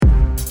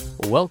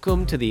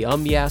Welcome to the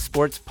Yeah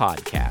Sports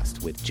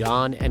Podcast with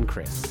John and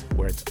Chris,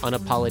 where it's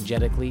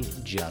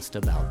unapologetically just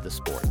about the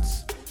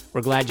sports.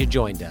 We're glad you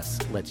joined us.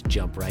 Let's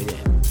jump right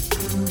in.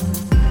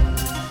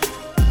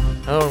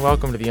 Hello and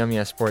welcome to the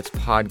Yeah Sports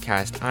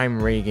Podcast.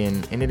 I'm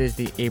Reagan, and it is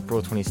the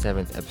April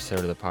 27th episode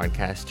of the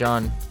podcast.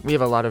 John, we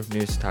have a lot of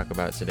news to talk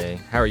about today.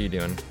 How are you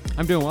doing?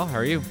 I'm doing well. How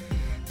are you?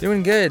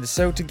 Doing good.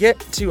 So to get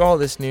to all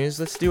this news,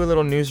 let's do a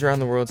little news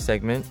around the world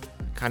segment.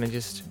 Kind of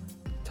just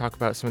talk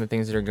about some of the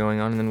things that are going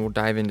on, and then we'll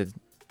dive into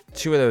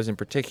two of those in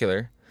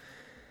particular.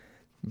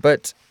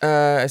 But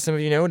as some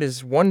of you know, it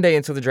is one day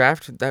until the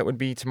draft. That would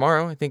be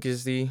tomorrow, I think,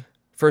 is the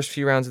first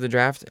few rounds of the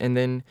draft. And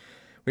then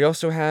we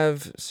also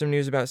have some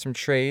news about some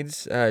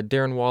trades.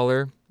 Darren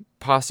Waller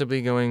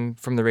possibly going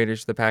from the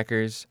Raiders to the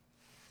Packers.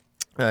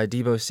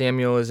 Deebo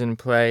Samuel is in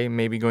play,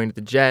 maybe going to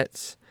the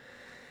Jets.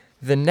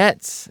 The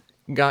Nets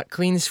got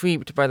clean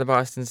sweeped by the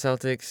Boston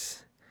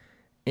Celtics.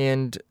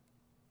 And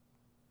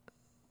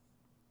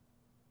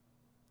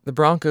the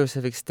Broncos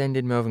have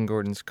extended Melvin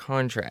Gordon's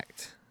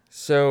contract.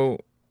 So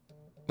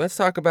let's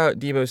talk about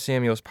Deebo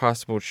Samuel's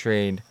possible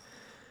trade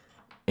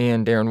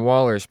and Darren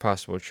Waller's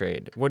possible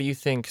trade. What do you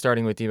think,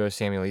 starting with Deebo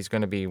Samuel? He's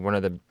going to be one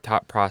of the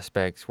top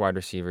prospects, wide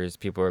receivers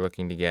people are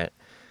looking to get.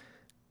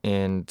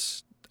 And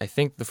I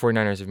think the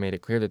 49ers have made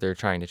it clear that they're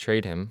trying to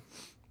trade him.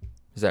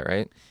 Is that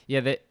right?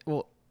 Yeah,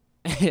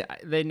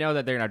 they know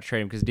that they're not trade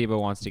him because Deebo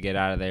wants to get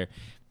out of there.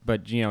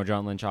 But, you know,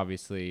 John Lynch,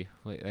 obviously,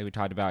 like we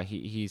talked about,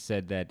 he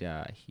said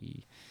that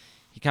he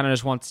kind of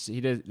just wants –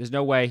 there's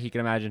no way he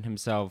can imagine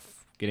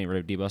himself getting rid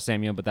of Deebo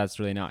Samuel, but that's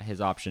really not his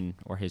option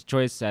or his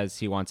choice as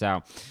he wants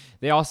out.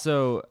 They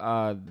also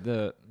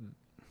the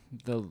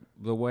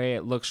way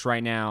it looks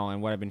right now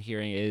and what I've been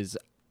hearing is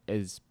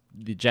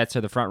the Jets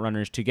are the front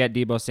runners to get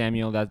Deebo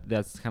Samuel.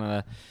 That's kind of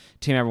the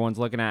team everyone's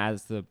looking at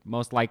as the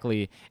most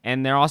likely.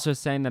 And they're also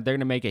saying that they're going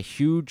to make a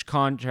huge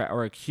contract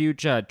or a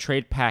huge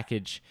trade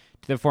package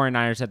to the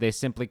 49ers that they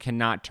simply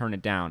cannot turn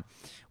it down.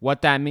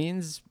 What that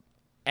means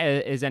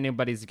is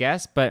anybody's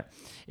guess, but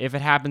if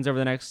it happens over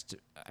the next,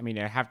 it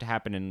have to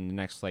happen in the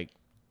next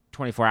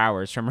 24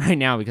 hours from right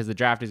now because the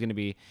draft is going to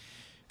be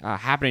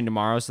happening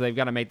tomorrow, so they've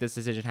got to make this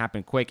decision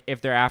happen quick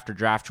if they're after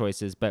draft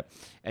choices. But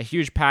a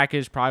huge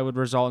package probably would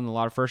result in a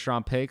lot of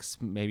first-round picks,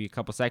 maybe a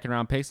couple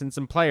second-round picks, and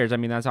some players.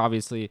 That's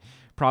obviously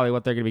probably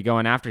what they're going to be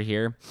going after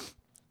here.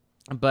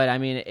 But,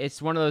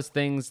 it's one of those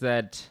things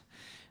that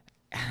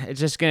it's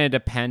just going to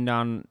depend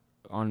on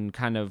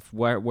kind of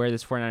where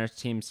this 49ers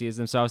team sees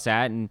themselves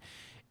at. And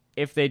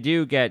if they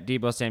do get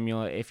Deebo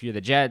Samuel, if you're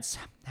the Jets,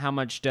 how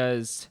much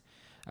does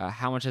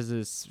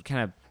this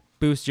kind of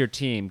boost your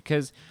team?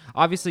 Because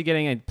obviously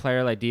getting a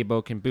player like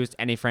Deebo can boost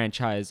any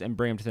franchise and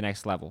bring him to the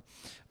next level.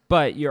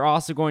 But you're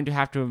also going to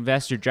have to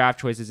invest your draft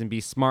choices and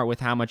be smart with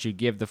how much you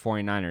give the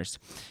 49ers.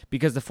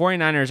 Because the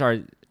 49ers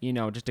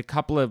are, just a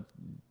couple of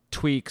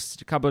tweaks,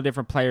 a couple of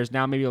different players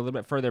now, maybe a little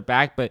bit further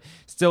back, but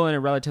still in a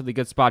relatively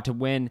good spot to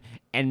win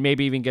and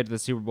maybe even get to the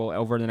Super Bowl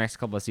over the next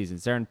couple of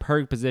seasons. They're in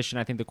perfect position.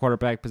 I think the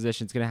quarterback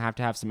position is going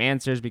to have some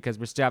answers because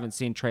we still haven't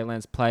seen Trey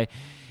Lance play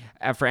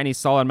for any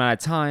solid amount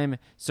of time,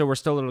 so we're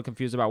still a little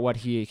confused about what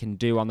he can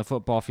do on the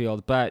football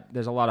field, but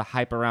there's a lot of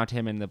hype around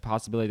him and the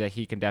possibility that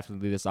he can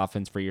definitely lead this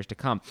offense for years to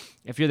come.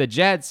 If you're the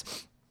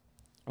Jets,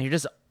 you're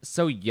just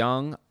so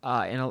young,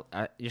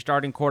 you're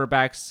starting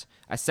quarterback's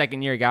a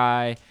second-year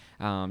guy.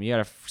 You got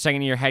a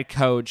second-year head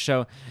coach,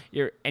 so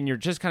you're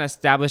just kind of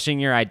establishing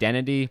your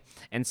identity.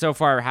 And so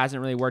far, it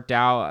hasn't really worked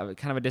out.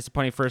 Kind of a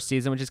disappointing first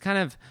season, which is kind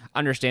of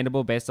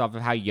understandable based off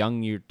of how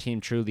young your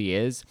team truly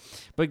is.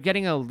 But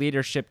getting a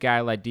leadership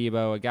guy like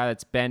Deebo, a guy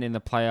that's been in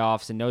the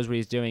playoffs and knows what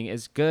he's doing,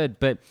 is good.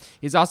 But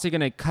he's also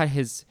going to cut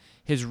his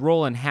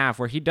role in half,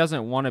 where he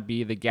doesn't want to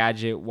be the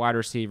gadget wide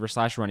receiver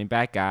 / running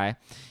back guy.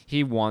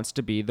 He wants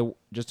to be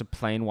just a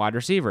plain wide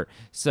receiver.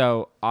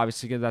 So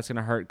obviously that's going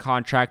to hurt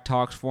contract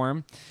talks for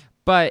him.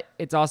 But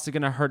it's also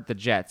going to hurt the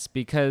Jets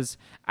because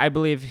I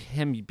believe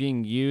him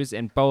being used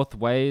in both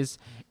ways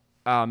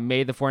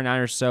made the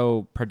 49ers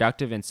so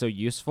productive and so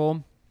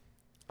useful.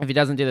 If he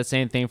doesn't do the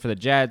same thing for the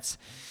Jets,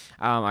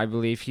 I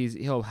believe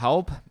he'll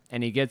help,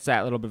 and he gets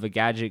that little bit of a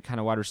gadget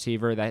kind of wide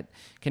receiver that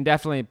can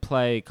definitely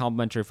play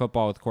complementary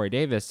football with Corey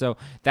Davis. So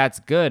that's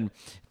good.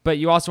 But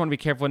you also want to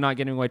be careful not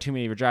giving away too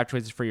many of your draft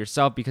choices for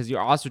yourself because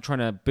you're also trying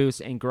to boost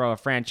and grow a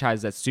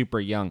franchise that's super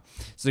young.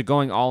 So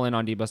going all in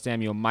on Deebo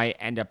Samuel might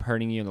end up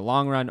hurting you in the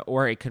long run,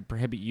 or it could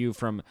prohibit you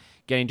from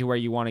getting to where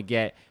you want to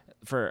get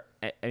kind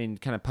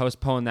of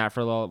postpone that for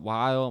a little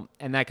while.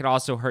 And that could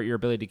also hurt your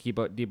ability to keep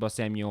Deebo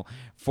Samuel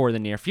for the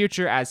near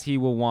future, as he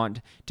will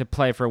want to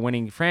play for a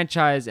winning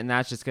franchise. And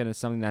that's just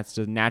something that's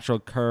the natural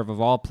curve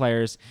of all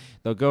players.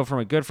 They'll go from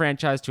a good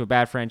franchise to a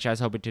bad franchise,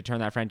 hoping to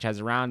turn that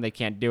franchise around. They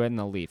can't do it, and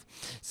they'll leave.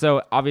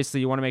 So obviously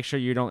you want to make sure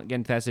you don't get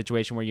into that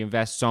situation where you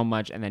invest so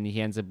much and then he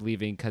ends up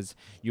leaving because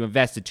you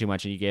invested too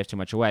much and you gave too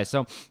much away.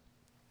 So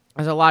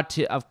there's a lot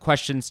of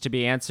questions to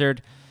be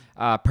answered.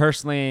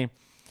 Personally,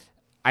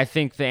 I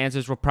think the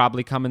answers will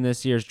probably come in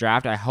this year's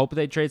draft. I hope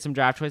they trade some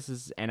draft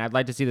choices, and I'd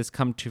like to see this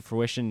come to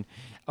fruition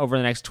over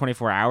the next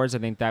 24 hours. I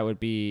think that would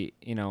be,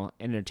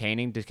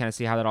 entertaining to kind of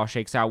see how that all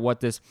shakes out, what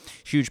this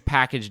huge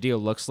package deal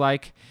looks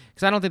like.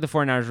 Because I don't think the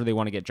 49ers really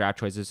want to get draft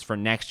choices for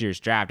next year's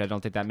draft. I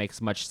don't think that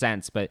makes much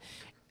sense, but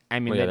I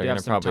mean, they're going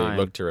to to probably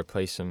look to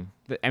replace him.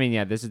 I mean,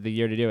 yeah, this is the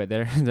year to do it.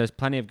 There's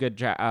plenty of good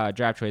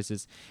draft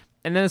choices.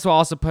 And then this will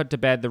also put to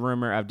bed the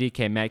rumor of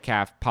DK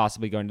Metcalf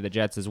possibly going to the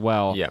Jets as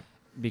well. Yeah.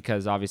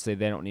 Because obviously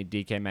they don't need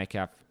DK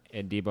Metcalf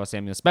and Deebo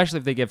Samuel, especially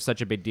if they give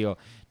such a big deal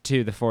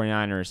to the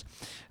 49ers.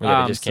 Well,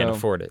 yeah, they just can't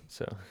afford it.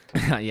 So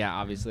yeah,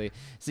 obviously.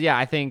 So yeah,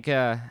 I think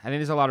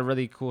there's a lot of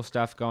really cool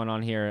stuff going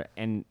on here,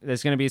 and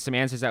there's going to be some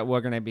answers that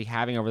we're going to be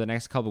having over the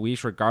next couple of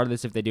weeks,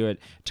 regardless if they do it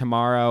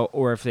tomorrow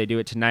or if they do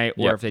it tonight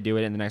or if they do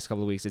it in the next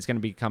couple of weeks. It's going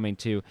to be coming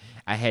to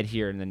a head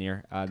here in the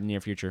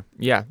near future.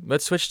 Yeah,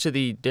 let's switch to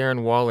the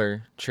Darren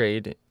Waller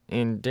trade,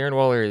 and Darren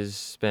Waller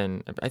has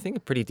been, I think,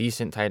 a pretty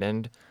decent tight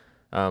end.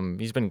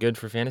 He's been good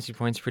for fantasy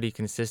points, pretty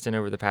consistent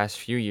over the past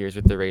few years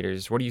with the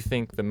Raiders. What do you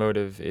think the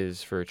motive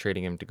is for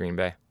trading him to Green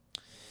Bay?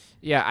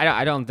 Yeah,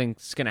 I don't think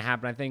it's going to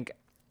happen.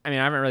 I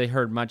haven't really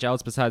heard much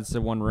else besides the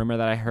one rumor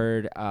that I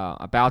heard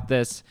about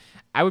this.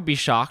 I would be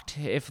shocked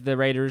if the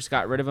Raiders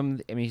got rid of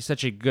him. I mean, he's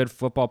such a good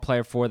football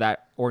player for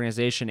that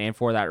organization and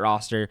for that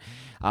roster.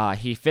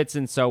 He fits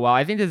in so well.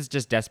 I think this is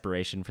just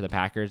desperation for the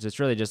Packers.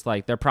 It's really just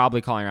like they're probably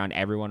calling around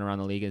everyone around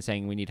the league and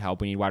saying, we need help,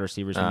 we need wide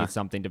receivers, we need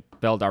something to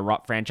build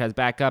our franchise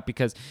back up,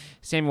 because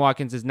Sammy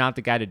Watkins is not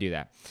the guy to do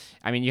that.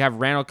 I mean, you have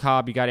Randall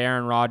Cobb, you got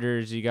Aaron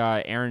Rodgers, you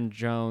got Aaron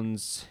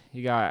Jones,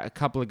 you got a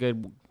couple of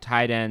good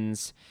tight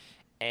ends.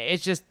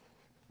 It's just,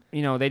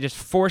 they just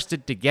forced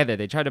it together.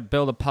 They tried to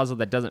build a puzzle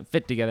that doesn't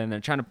fit together, and they're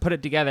trying to put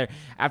it together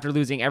after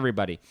losing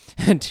everybody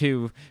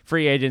to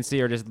free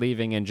agency or just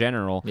leaving in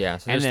general. Yeah,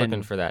 so they're just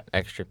looking for that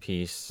extra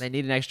piece. They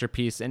need an extra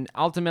piece, and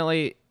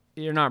ultimately,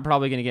 you're not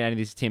probably going to get any of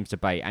these teams to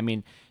bite. I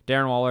mean,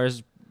 Darren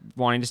Waller's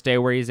wanting to stay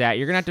where he's at.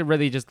 You're going to have to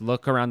really just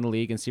look around the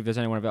league and see if there's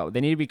anyone available. They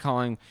need to be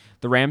calling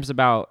the Rams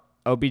about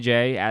OBJ,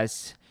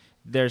 as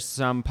there's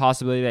some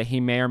possibility that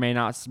he may or may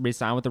not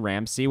resign with the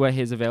Rams. See what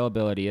his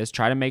availability is.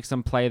 Try to make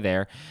some play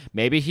there.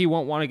 Maybe he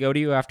won't want to go to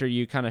you after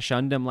you kind of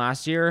shunned him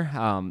last year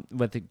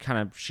with the kind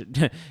of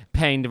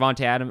paying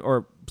Devontae Adams,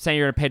 or saying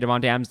you're going to pay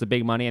Devontae Adams the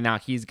big money, and now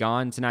he's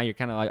gone. So now you're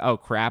kind of like, oh,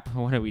 crap,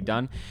 what have we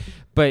done?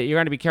 But you're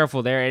going to be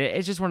careful there.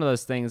 It's just one of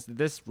those things.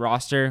 This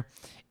roster,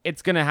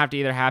 it's going to have to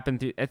either happen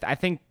through, I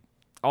think,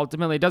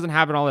 ultimately, it doesn't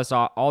happen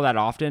all that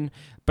often,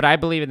 but I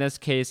believe in this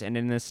case and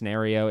in this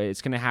scenario,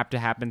 it's going to have to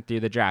happen through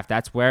the draft.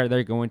 That's where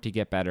they're going to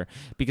get better,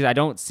 because I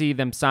don't see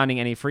them signing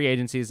any free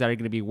agencies that are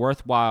going to be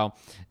worthwhile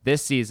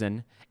this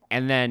season,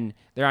 and then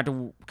they're going to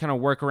have to kind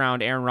of work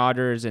around Aaron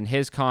Rodgers and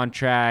his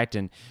contract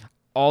and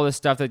all this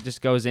stuff that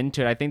just goes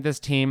into it. I think this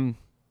team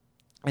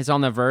is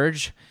on the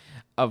verge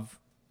of,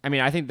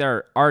 I think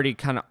they're already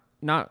kind of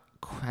not,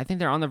 I think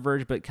they're on the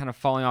verge, but kind of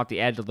falling off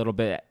the edge a little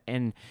bit.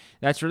 And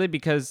that's really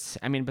because,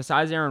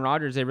 besides Aaron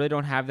Rodgers, they really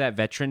don't have that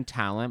veteran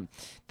talent,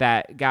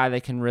 that guy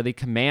that can really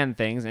command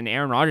things. And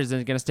Aaron Rodgers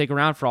isn't going to stick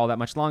around for all that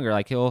much longer.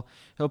 Like, he'll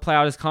play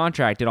out his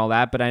contract and all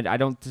that, but I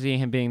don't see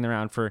him being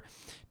around for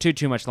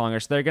too much longer.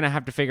 So they're going to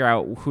have to figure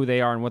out who they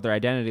are and what their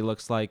identity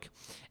looks like.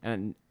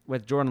 And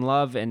with Jordan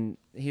Love, and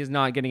he's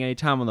not getting any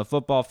time on the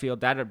football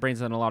field, that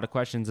brings in a lot of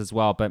questions as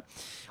well. But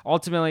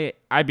ultimately,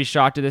 I'd be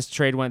shocked if this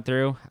trade went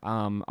through.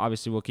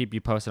 Obviously, we'll keep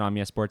you posted on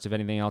MES Sports if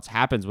anything else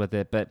happens with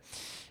it. But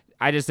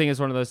I just think it's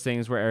one of those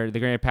things where the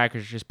Green Bay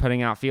Packers are just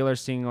putting out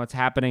feelers, seeing what's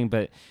happening.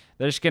 But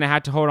they're just going to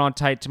have to hold on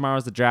tight.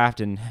 Tomorrow's the draft,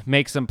 and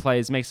make some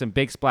plays, make some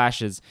big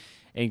splashes,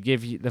 and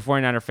give the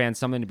 49er fans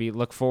something to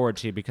look forward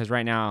to. Because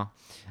right now,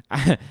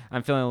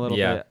 I'm feeling a little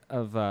bit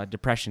of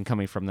depression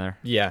coming from there.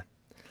 Yeah.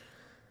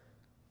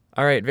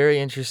 All right, very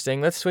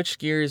interesting. Let's switch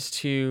gears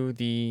to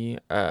the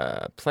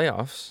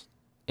playoffs.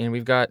 And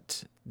we've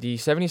got the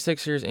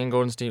 76ers and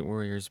Golden State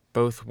Warriors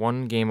both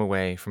one game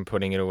away from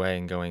putting it away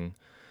and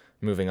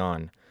moving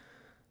on.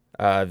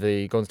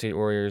 The Golden State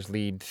Warriors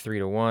lead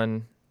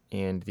 3-1,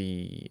 and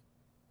the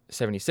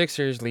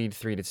 76ers lead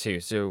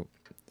 3-2. So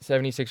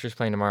 76ers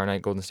playing tomorrow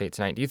night, Golden State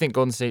tonight. Do you think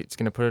Golden State's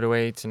going to put it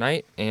away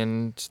tonight,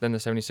 and then the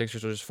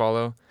 76ers will just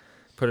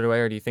put it away,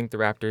 or do you think the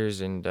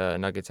Raptors and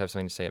Nuggets have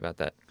something to say about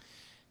that?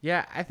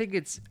 Yeah, I'm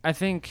going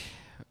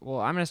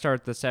to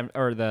start with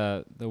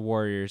the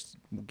Warriors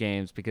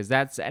games, because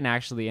that's an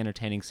actually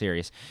entertaining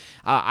series.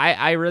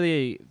 I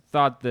really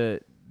thought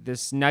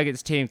this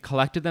Nuggets team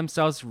collected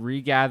themselves,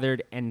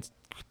 regathered, and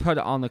put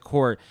it on the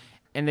court,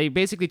 and they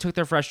basically took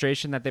their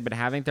frustration that they've been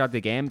having throughout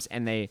the games,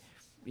 and they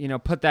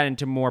put that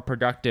into a more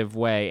productive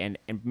way and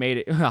made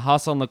it a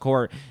hustle on the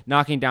court,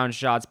 knocking down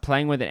shots,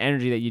 playing with an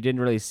energy that you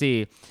didn't really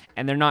see,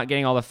 and they're not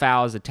getting all the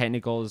fouls, the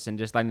technicals, and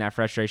just letting that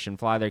frustration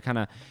fly. They're kind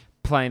of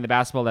playing the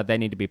basketball that they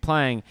need to be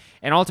playing.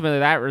 And ultimately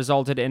that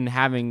resulted in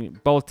having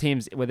both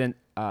teams within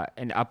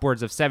and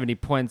upwards of 70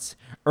 points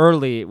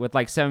early with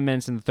like 7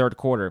 minutes in the third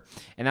quarter.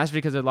 And that's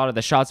because a lot of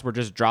the shots were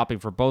just dropping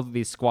for both of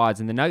these squads.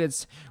 And the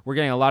Nuggets were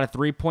getting a lot of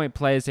 3-point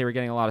plays. They were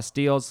getting a lot of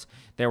steals.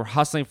 They were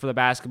hustling for the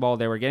basketball.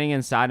 They were getting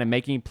inside and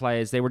making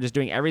plays. They were just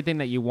doing everything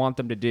that you want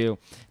them to do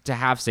to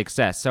have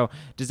success. So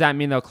does that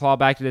mean they'll claw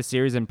back to the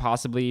series and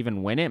possibly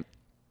even win it?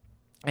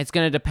 It's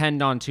going to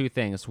depend on two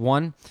things.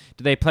 One,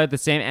 do they play with the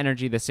same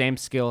energy, the same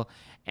skill,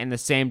 and the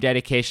same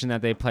dedication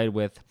that they played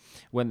with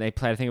when they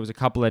played, I think it was a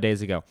couple of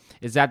days ago?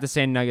 Is that the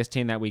same Nuggets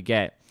team that we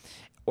get?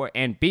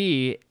 And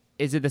B,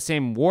 is it the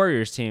same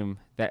Warriors team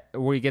that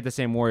we get the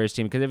same Warriors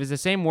team? Because if it's the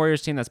same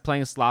Warriors team that's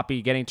playing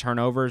sloppy, getting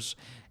turnovers,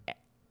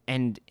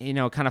 and,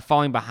 kind of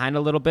falling behind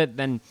a little bit,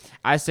 then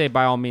I say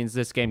by all means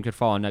this game could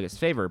fall in Nuggets'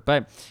 favor.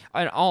 But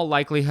in all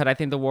likelihood, I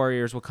think the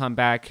Warriors will come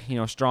back,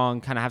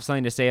 strong, kind of have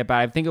something to say about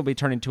it. I think it'll be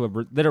turned into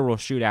a literal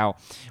shootout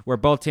where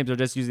both teams are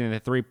just using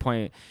the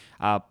 3-point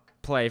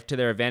play to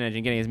their advantage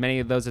and getting as many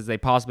of those as they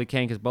possibly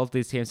can, because both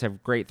these teams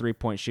have great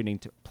 3-point shooting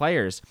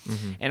players.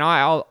 Mm-hmm. And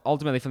I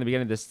ultimately, from the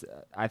beginning of this,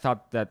 I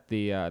thought that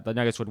the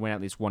Nuggets would win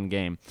at least one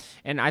game.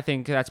 And I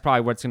think that's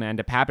probably what's going to end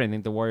up happening. I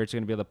think the Warriors are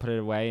going to be able to put it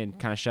away and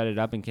kind of shut it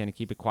up and kind of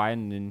keep it quiet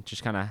and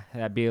just kind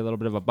of be a little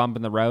bit of a bump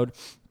in the road.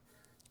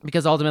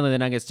 Because ultimately the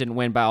Nuggets didn't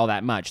win by all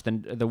that much.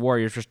 Then the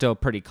Warriors were still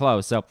pretty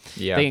close. So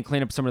they can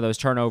clean up some of those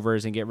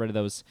turnovers and get rid of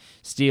those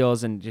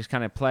steals and just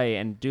kind of play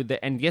and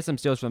and get some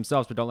steals for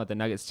themselves, but don't let the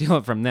Nuggets steal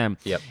it from them.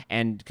 Yep.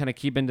 And kind of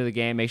keep into the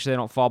game, make sure they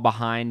don't fall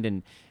behind,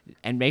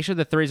 and make sure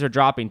the threes are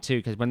dropping too.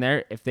 Because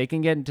if they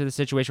can get into the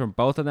situation where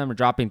both of them are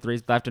dropping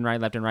threes left and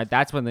right,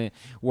 that's when the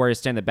Warriors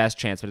stand the best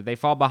chance. But if they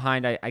fall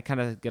behind, I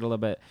kind of get a little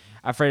bit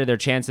afraid of their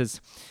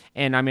chances.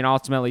 And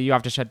ultimately you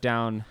have to shut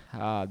down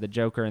the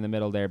Joker in the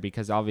middle there,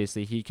 because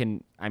obviously he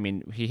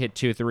hit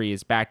 2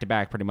 threes back to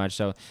back pretty much.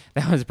 So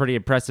that was pretty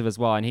impressive as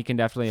well. And he can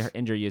definitely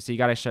injure you. So you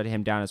got to shut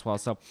him down as well.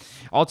 So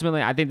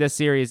ultimately I think this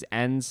series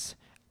ends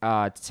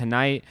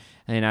tonight,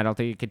 and I don't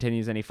think it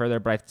continues any further,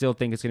 but I still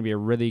think it's going to be a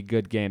really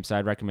good game. So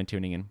I'd recommend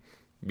tuning in.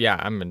 Yeah,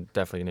 I'm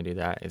definitely going to do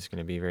that. It's going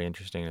to be very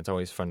interesting. It's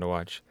always fun to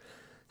watch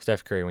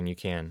Steph Curry when you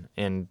can.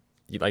 And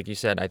like you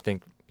said, I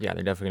think, they're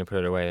definitely going to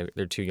put it away.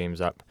 They're 2 games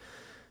up.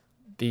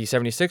 The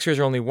 76ers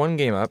are only 1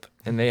 game up,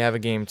 and they have a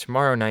game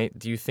tomorrow night.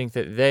 Do you think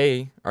that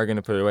they are going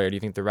to put it away, or do you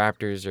think the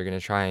Raptors are going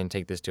to try and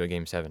take this to a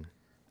Game 7?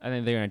 I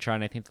think they're going to try,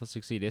 and I think they'll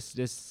succeed. This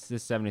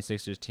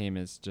 76ers team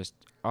is just,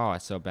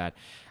 it's so bad.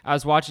 I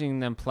was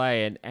watching them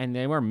play, and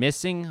they were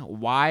missing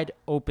wide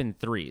open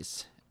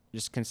threes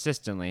just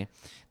consistently.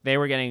 They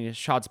were getting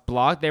shots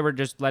blocked. They were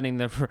just letting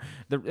they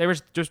were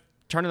just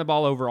turning the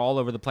ball over all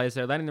over the place.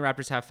 They're letting the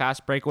Raptors have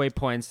fast breakaway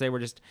points. They were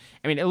just,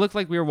 it looked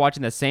like we were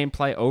watching the same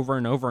play over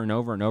and over and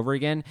over and over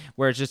again,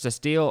 where it's just a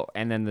steal,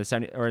 and then the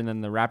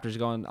Raptors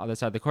go on the other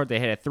side of the court. They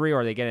hit a 3,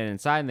 or they get it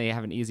inside and they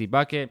have an easy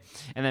bucket,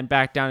 and then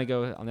back down and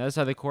go on the other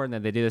side of the court, and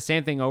then they do the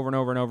same thing over and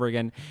over and over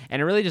again. And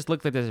it really just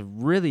looked like this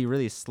really,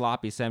 really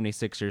sloppy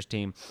 76ers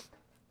team.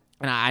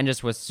 And I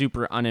just was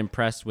super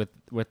unimpressed with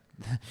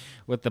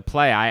the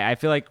play. I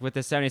feel like with the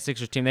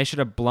 76ers team, they should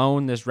have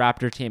blown this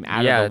Raptor team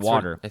out of the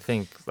water. I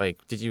think,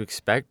 did you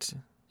expect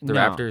the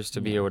Raptors to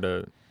be able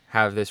to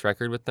have this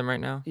record with them right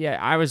now? Yeah,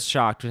 I was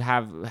shocked to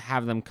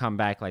have them come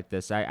back like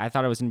this. I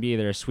thought it was going to be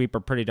either a sweep or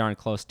pretty darn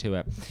close to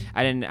it.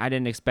 I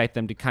didn't expect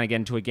them to kind of get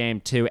into a game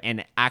 2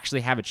 and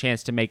actually have a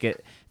chance to make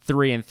it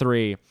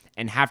 3-3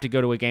 and have to go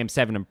to a Game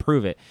 7 and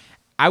prove it.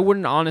 I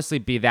wouldn't honestly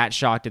be that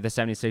shocked if the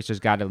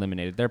 76ers got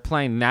eliminated. They're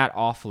playing that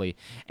awfully.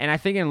 And I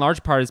think in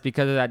large part it's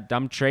because of that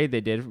dumb trade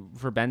they did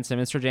for Ben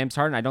Simmons for James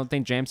Harden. I don't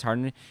think James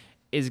Harden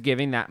is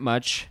giving that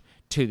much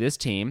to this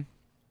team.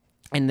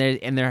 And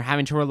they're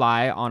having to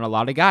rely on a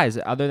lot of guys.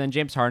 Other than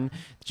James Harden,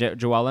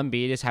 Joel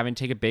Embiid is having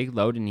to take a big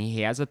load, and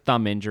he has a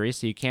thumb injury,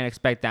 so you can't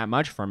expect that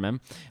much from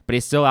him. But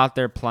he's still out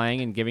there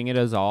playing and giving it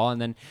his all.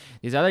 And then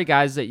these other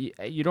guys that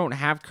you don't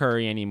have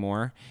Curry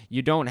anymore.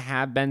 You don't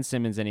have Ben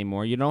Simmons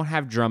anymore. You don't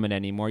have Drummond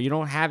anymore. You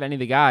don't have any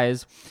of the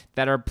guys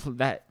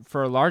that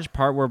for a large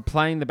part were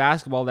playing the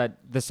basketball that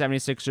the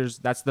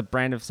 76ers, that's the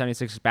brand of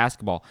 76ers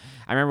basketball.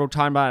 I remember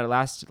talking about it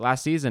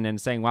last season and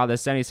saying, wow,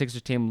 this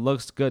 76ers team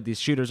looks good. These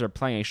shooters are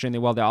playing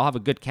extremely well. They all have a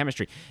good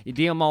chemistry. You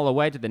deal them all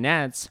away to the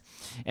Nets,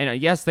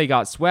 and yes, they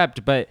got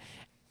swept, but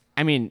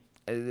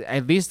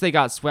at least they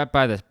got swept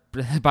by the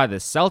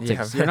Celtics.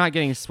 Yeah. You're not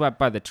getting swept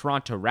by the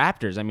Toronto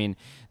Raptors.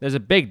 There's a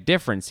big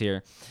difference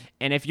here.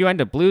 And if you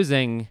end up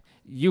losing,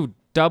 you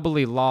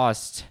doubly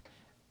lost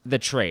the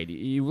trade.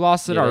 You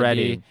lost it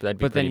already,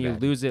 but then you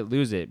lose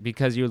it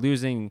because you're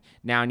losing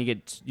now, and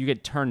you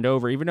get turned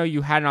over, even though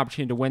you had an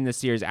opportunity to win the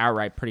series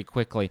outright pretty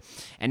quickly.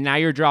 And now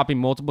you're dropping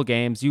multiple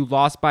games. You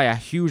lost by a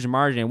huge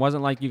margin. It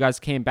wasn't like you guys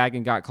came back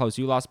and got close.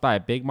 You lost by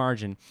a big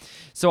margin.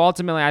 So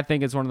ultimately, I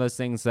think it's one of those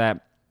things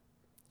that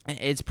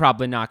it's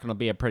probably not going to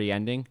be a pretty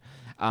ending.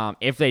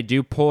 If they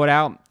do pull it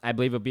out, I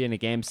believe it'll be in a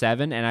Game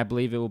 7, and I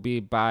believe it will be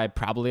by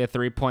probably a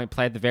 3-point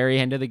play at the very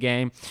end of the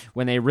game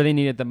when they really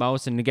need it the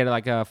most, and to get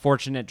like a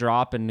fortunate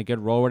drop and a good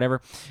roll or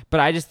whatever. But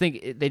I just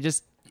think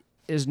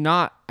is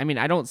not, I mean,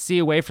 I don't see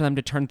a way for them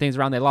to turn things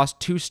around. They lost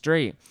 2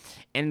 straight,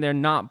 and they're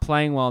not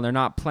playing well. They're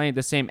not playing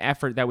the same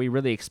effort that we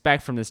really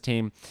expect from this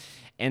team.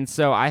 And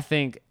so I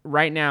think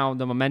right now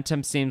the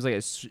momentum seems like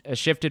it's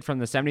shifted from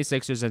the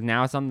 76ers, and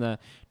now it's on the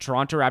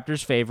Toronto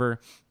Raptors' favor.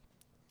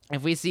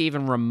 If we see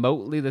even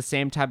remotely the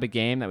same type of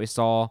game that we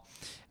saw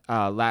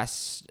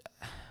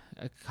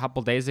a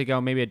couple days ago,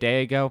 maybe a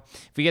day ago,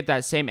 if we get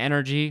that same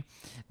energy,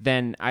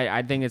 then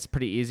I think it's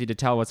pretty easy to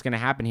tell what's going to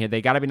happen here.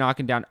 They got to be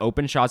knocking down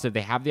open shots if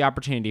they have the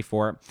opportunity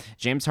for it.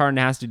 James Harden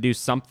has to do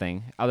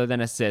something other than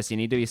assists. You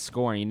need to be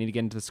scoring. You need to get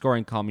into the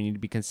scoring column. You need to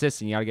be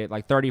consistent. You got to get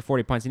like 30,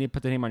 40 points. You need to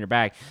put the team on your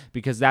back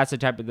because that's the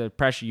type of the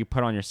pressure you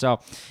put on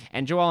yourself.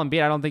 And Joel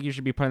Embiid, I don't think you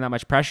should be putting that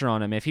much pressure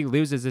on him. If he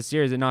loses this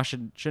series, it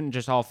shouldn't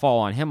just all fall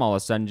on him all of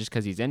a sudden just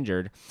because he's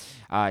injured.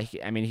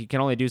 He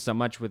can only do so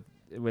much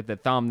with the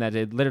thumb that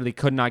it literally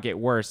could not get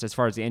worse as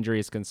far as the injury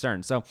is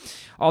concerned. So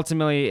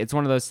ultimately, it's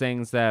one of those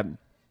things that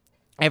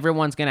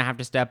everyone's going to have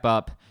to step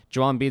up.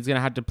 Joel Embiid's going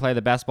to have to play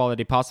the best ball that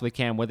he possibly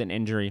can with an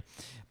injury.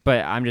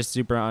 But I'm just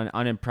super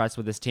unimpressed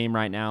with this team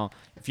right now.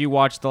 If you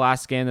watch the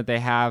last game that they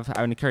have,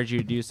 I would encourage you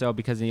to do so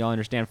because you'll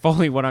understand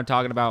fully what I'm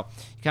talking about.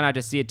 You kind of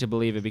have to see it to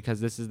believe it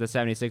because this is the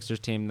 76ers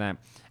team that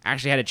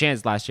actually had a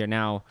chance last year.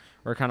 Now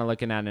we're kind of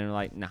looking at it and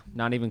like, no,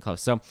 not even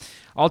close. So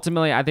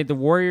ultimately, I think the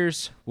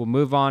Warriors will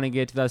move on and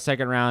get to the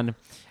second round.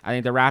 I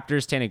think the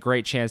Raptors stand a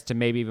great chance to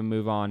maybe even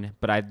move on,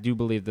 but I do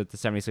believe that the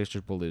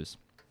 76ers will lose.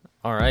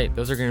 All right,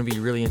 those are going to be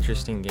really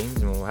interesting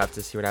games, and we'll have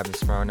to see what happens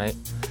tomorrow night.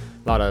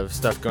 A lot of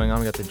stuff going on.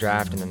 We got the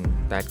draft, and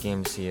then that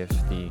game to see if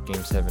the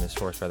Game 7 is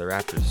forced by the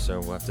Raptors. So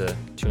we'll have to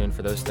tune in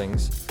for those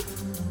things.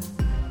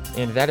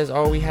 And that is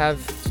all we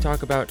have to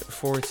talk about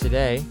for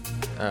today.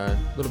 A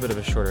little bit of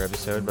a shorter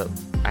episode, but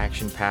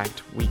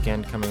action-packed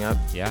weekend coming up.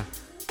 Yeah.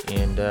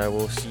 And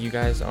we'll see you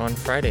guys on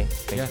Friday.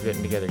 Thanks for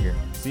getting together here.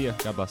 See ya.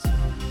 God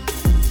bless.